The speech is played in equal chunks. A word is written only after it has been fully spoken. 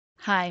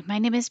Hi, my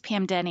name is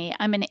Pam Denny.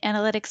 I'm an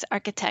analytics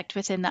architect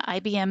within the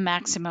IBM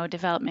Maximo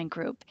development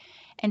group.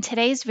 And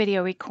today's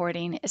video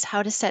recording is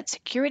how to set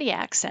security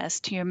access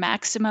to your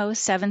Maximo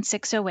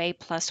 7608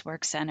 Plus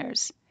Work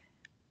Centers.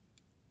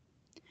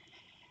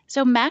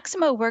 So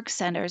Maximo Work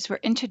Centers were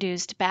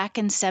introduced back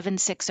in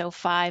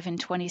 7605 in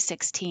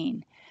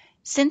 2016.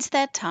 Since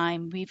that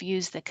time, we've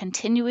used the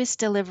continuous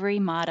delivery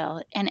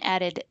model and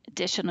added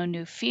additional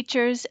new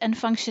features and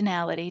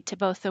functionality to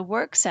both the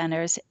work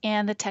centers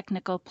and the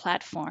technical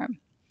platform.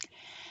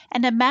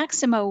 And a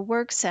Maximo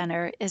Work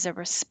Center is a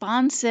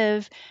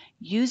responsive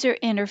user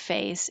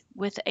interface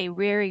with a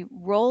very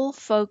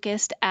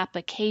role-focused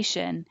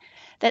application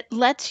that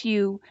lets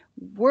you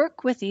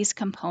work with these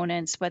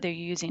components, whether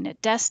you're using a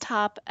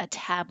desktop, a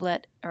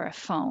tablet, or a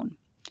phone.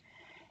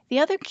 The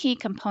other key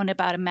component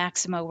about a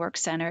Maximo Work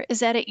Center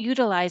is that it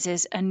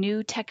utilizes a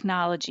new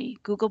technology,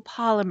 Google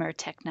Polymer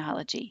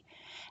technology.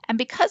 And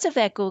because of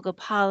that Google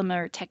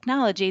Polymer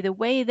technology, the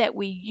way that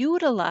we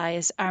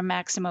utilize our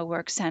Maximo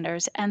Work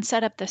Centers and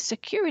set up the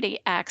security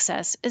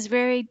access is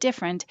very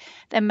different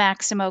than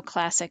Maximo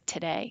Classic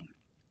today.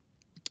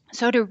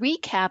 So to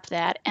recap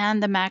that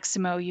and the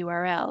Maximo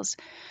URLs,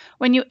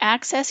 when you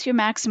access your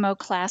Maximo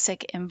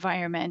Classic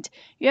environment,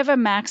 you have a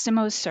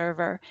Maximo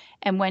server,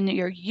 and when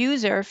your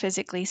user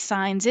physically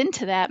signs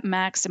into that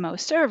Maximo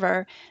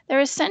server,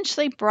 they're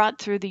essentially brought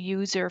through the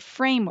user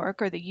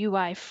framework or the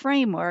UI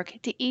framework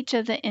to each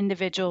of the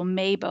individual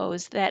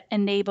Mabos that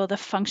enable the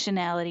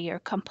functionality or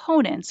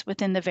components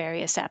within the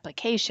various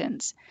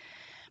applications.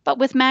 But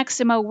with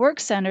Maximo Work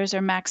Centers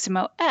or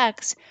Maximo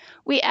X,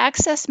 we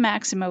access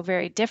Maximo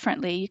very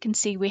differently. You can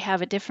see we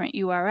have a different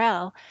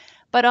URL,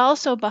 but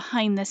also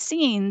behind the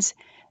scenes,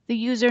 the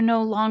user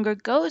no longer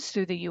goes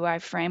through the UI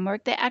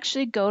framework. They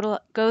actually go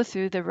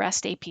through the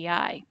REST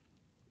API.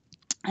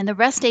 And the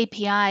REST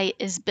API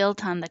is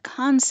built on the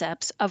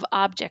concepts of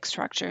object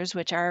structures,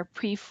 which are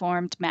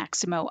preformed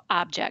Maximo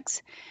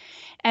objects.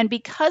 And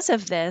because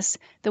of this,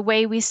 the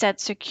way we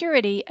set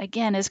security,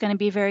 again, is going to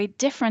be very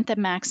different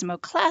than Maximo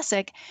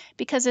Classic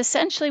because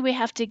essentially we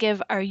have to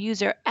give our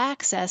user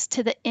access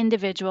to the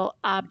individual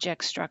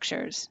object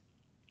structures.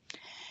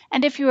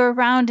 And if you were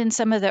around in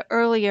some of the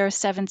earlier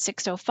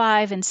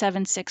 7605 and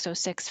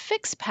 7606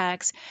 fix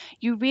packs,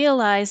 you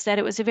realized that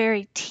it was a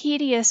very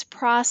tedious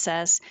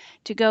process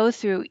to go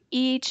through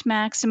each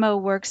Maximo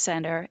Work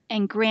Center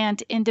and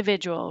grant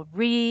individual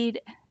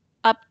read,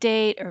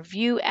 update, or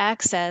view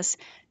access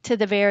to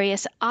the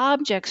various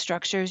object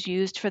structures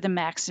used for the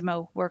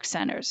Maximo Work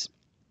Centers.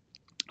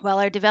 Well,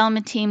 our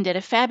development team did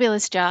a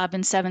fabulous job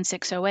in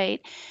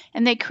 7608,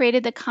 and they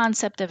created the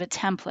concept of a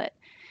template.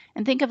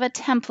 And think of a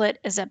template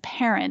as a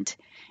parent,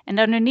 and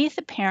underneath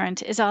the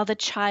parent is all the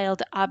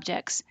child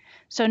objects.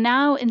 So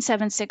now in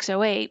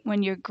 7608,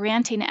 when you're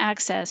granting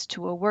access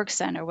to a work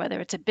center, whether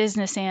it's a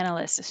business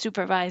analyst, a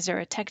supervisor,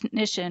 a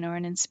technician, or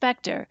an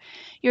inspector,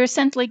 you're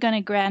essentially going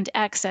to grant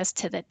access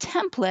to the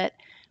template,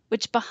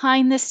 which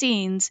behind the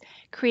scenes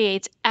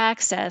creates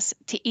access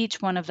to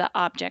each one of the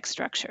object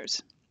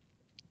structures.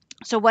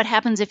 So what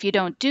happens if you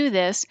don't do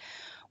this?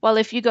 Well,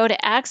 if you go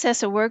to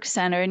access a work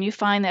center and you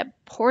find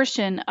that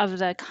portion of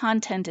the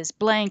content is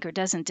blank or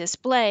doesn't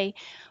display,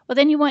 well,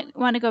 then you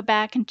want to go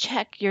back and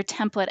check your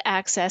template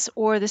access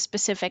or the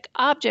specific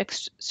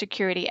object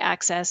security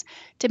access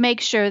to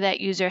make sure that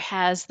user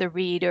has the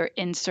read or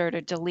insert or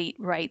delete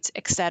rights,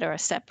 etc.,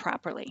 set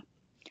properly.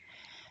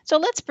 So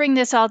let's bring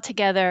this all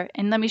together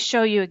and let me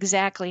show you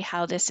exactly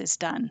how this is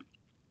done.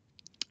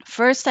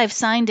 First, I've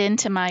signed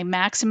into my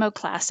Maximo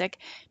Classic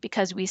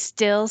because we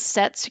still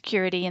set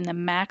security in the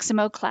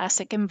Maximo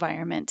Classic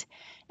environment.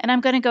 And I'm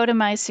going to go to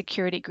my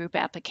security group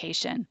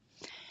application.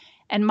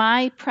 And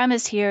my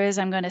premise here is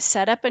I'm going to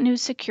set up a new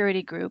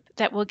security group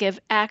that will give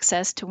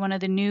access to one of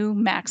the new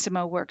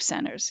Maximo work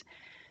centers.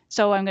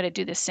 So I'm going to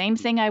do the same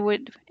thing I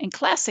would in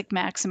Classic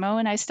Maximo,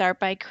 and I start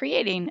by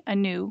creating a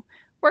new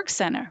work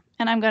center.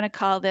 And I'm going to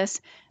call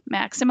this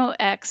Maximo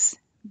X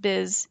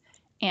Biz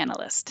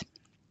Analyst.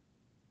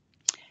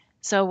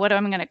 So what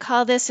I'm going to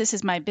call this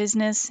is my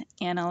Business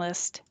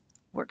Analyst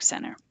Work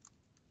Center.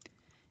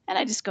 And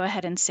I just go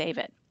ahead and save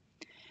it.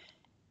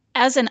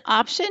 As an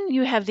option,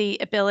 you have the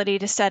ability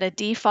to set a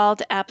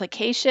default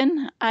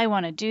application. I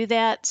want to do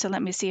that, so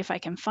let me see if I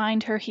can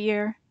find her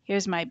here.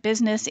 Here's my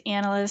Business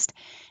Analyst,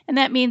 and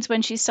that means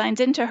when she signs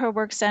into her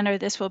work center,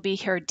 this will be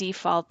her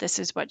default. This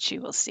is what she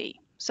will see.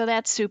 So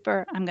that's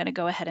super. I'm going to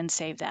go ahead and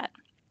save that.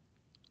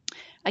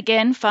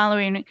 Again,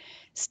 following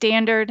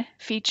standard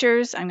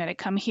features, I'm going to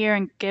come here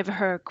and give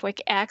her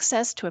quick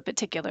access to a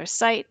particular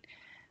site.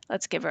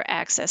 Let's give her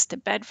access to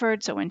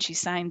Bedford, so when she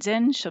signs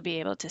in, she'll be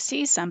able to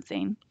see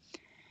something.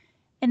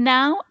 And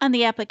now on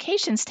the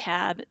Applications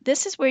tab,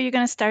 this is where you're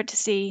going to start to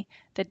see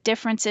the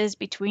differences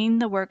between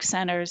the work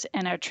centers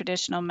and our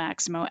traditional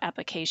Maximo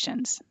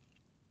applications.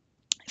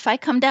 If I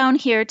come down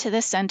here to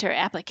the Center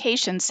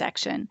Applications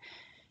section,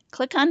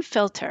 click on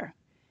Filter,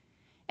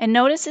 and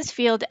notice this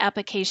field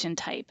Application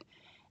Type.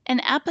 An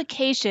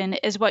application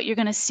is what you're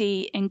going to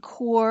see in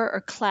Core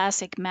or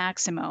Classic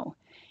Maximo.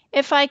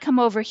 If I come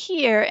over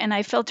here and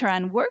I filter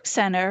on Work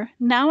Center,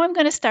 now I'm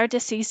going to start to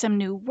see some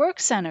new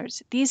work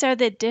centers. These are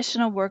the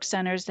additional work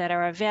centers that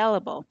are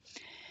available.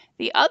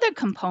 The other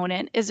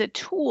component is a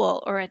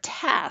tool or a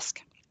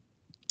task.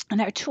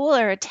 And our tool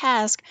or a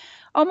task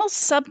are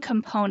almost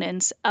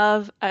subcomponents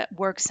of a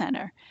work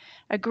center.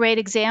 A great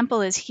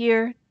example is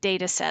here,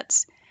 data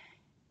sets.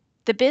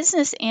 The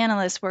Business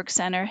Analyst Work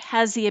Center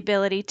has the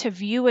ability to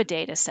view a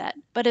data set,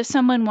 but if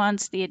someone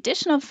wants the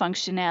additional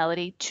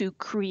functionality to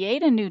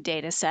create a new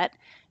data set,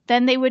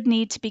 then they would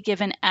need to be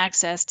given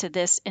access to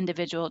this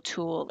individual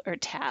tool or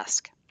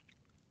task.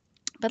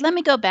 But let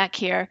me go back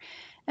here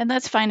and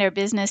let's find our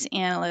Business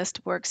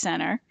Analyst Work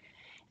Center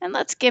and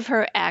let's give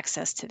her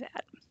access to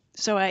that.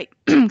 So I,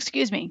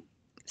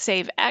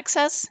 save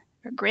access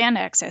or grant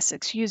access,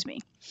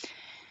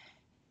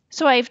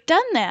 So I've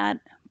done that,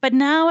 but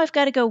now I've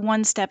got to go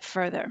one step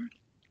further.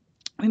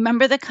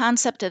 Remember the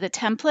concept of the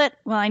template?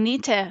 Well, I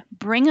need to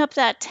bring up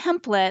that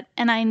template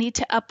and I need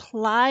to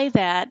apply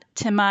that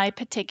to my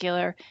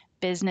particular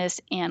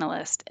business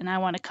analyst. And I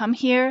want to come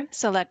here,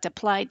 select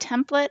Apply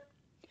Template.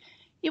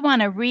 You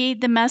want to read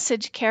the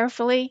message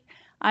carefully.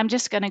 I'm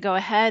just going to go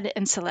ahead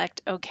and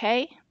select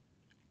OK.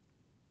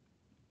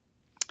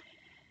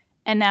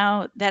 And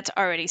now that's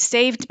already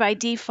saved by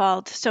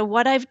default. So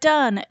what I've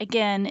done,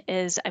 again,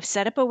 is I've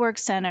set up a work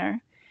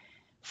center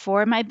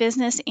for my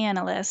business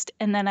analyst,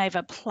 and then I've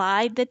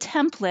applied the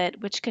template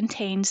which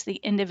contains the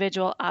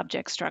individual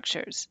object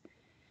structures.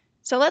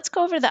 So let's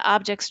go over to the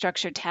Object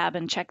Structure tab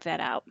and check that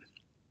out.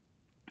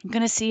 I'm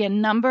going to see a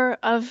number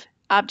of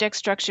object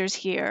structures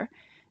here.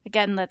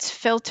 Again, let's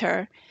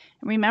filter.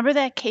 Remember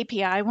that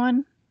KPI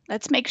one?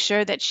 Let's make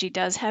sure that she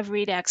does have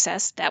read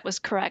access. That was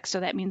correct, so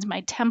that means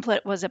my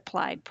template was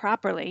applied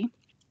properly.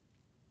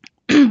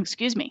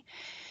 Excuse me.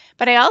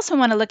 But I also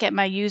want to look at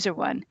my user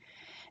one.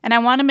 And I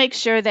want to make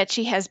sure that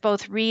she has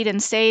both read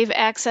and save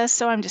access,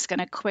 so I'm just going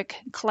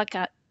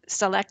to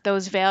select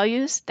those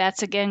values.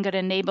 That's again going to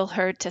enable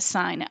her to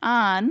sign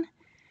on. And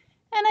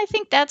I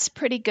think that's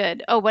pretty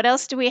good. Oh, what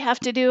else do we have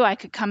to do? I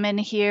could come in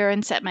here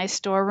and set my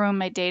storeroom,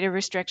 my data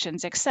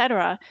restrictions,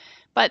 etc.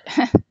 But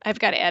I've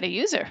got to add a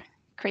user.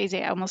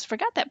 Crazy, I almost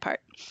forgot that part.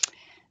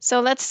 So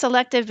let's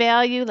select a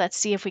value. Let's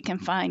see if we can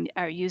find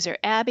our user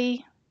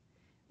Abby.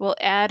 We'll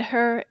add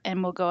her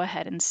and we'll go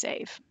ahead and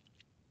save.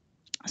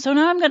 So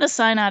now I'm going to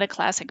sign out of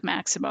Classic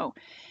Maximo,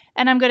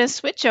 and I'm going to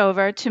switch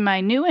over to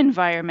my new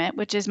environment,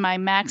 which is my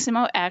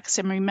Maximo X,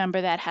 and remember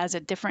that has a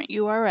different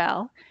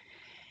URL.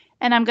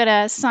 And I'm going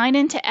to sign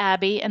into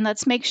Abby, and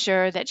let's make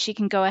sure that she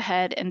can go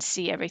ahead and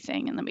see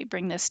everything. And let me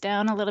bring this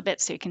down a little bit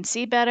so you can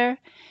see better.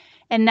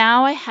 And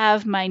now I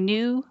have my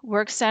new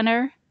work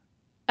center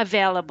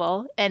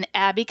available, and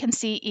Abby can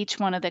see each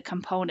one of the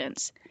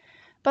components.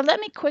 But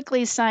let me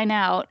quickly sign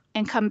out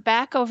and come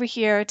back over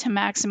here to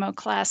Maximo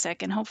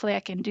Classic, and hopefully I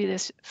can do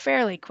this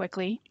fairly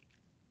quickly.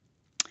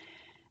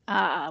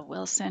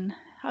 Wilson,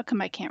 how come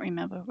I can't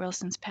remember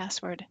Wilson's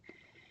password?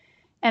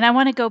 And I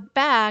want to go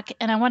back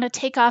and I want to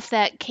take off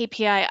that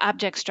KPI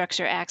object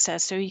structure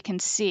access so you can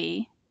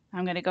see.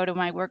 I'm going to go to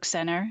my work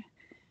center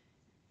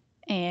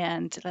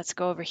and let's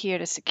go over here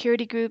to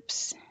security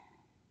groups.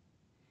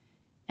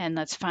 And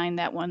let's find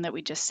that one that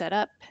we just set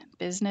up,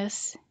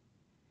 business.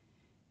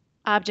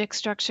 Object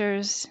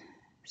structures,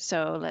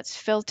 so let's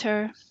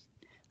filter.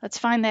 Let's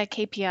find that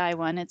KPI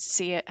one and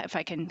see if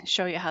I can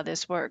show you how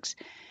this works.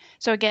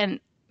 So again,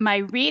 my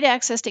read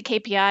access to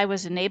KPI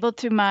was enabled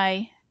through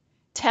my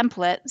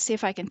template. See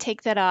if I can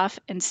take that off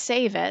and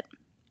save it.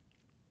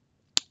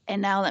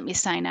 And now let me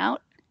sign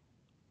out.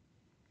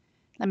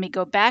 Let me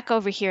go back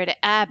over here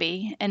to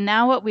Abby. And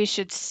now what we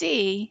should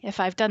see, if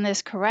I've done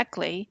this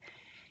correctly,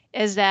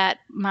 is that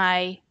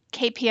my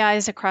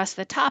KPIs across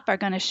the top are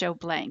going to show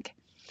blank.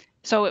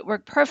 So it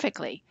worked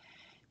perfectly.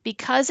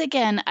 Because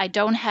again, I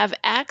don't have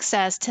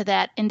access to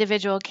that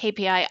individual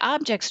KPI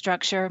object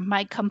structure,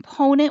 my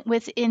component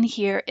within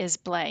here is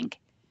blank.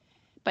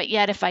 But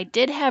yet if I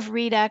did have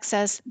read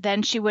access,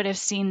 then she would have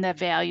seen the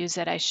values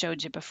that I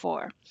showed you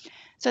before.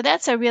 So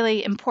that's a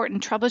really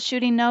important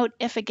troubleshooting note.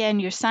 If again,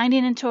 you're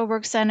signing into a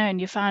work center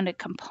and you found a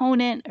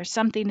component or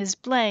something is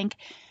blank,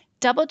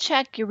 double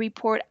check your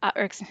report,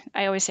 or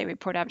I always say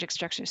report object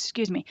structures,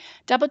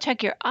 double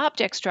check your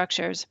object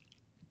structures.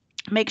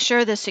 Make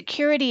sure the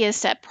security is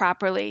set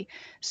properly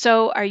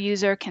so our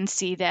user can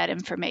see that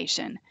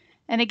information.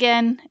 And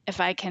again, if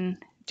I can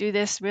do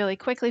this really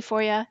quickly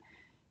for you.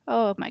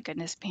 Oh my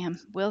goodness, Pam.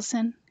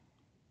 Wilson.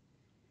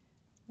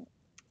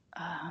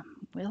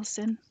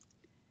 Wilson.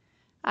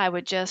 I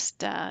would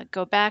just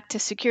go back to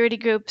security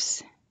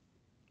groups.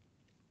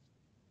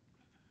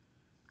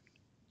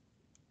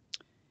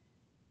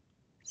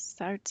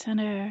 Start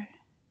center.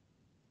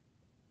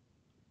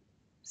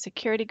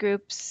 Security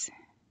groups.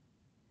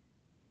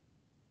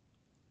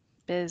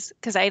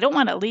 Because I don't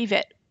want to leave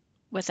it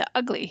with the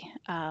ugly.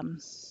 Don't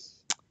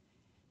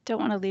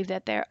want to leave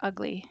that there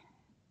ugly.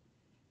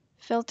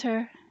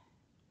 Filter,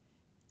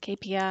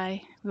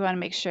 KPI. We want to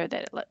make sure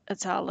that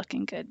it's all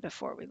looking good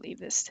before we leave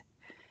this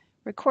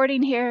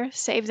recording here.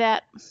 Save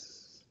that.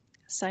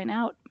 Sign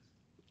out.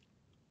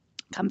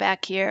 Come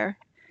back here,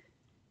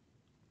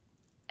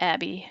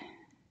 Abby,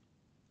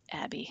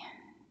 Abby.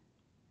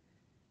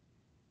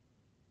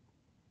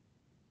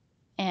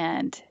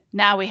 And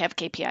now we have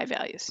KPI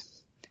values.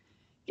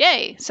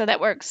 Yay, so that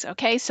works.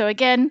 Okay, so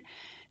again,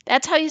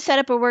 that's how you set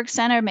up a work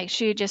center. Make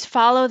sure you just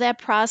follow that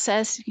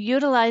process,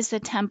 utilize the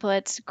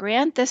templates,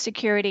 grant the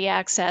security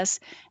access,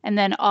 and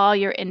then all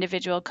your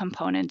individual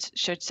components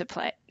should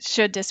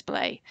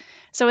display.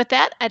 So with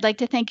that, I'd like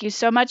to thank you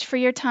so much for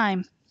your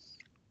time.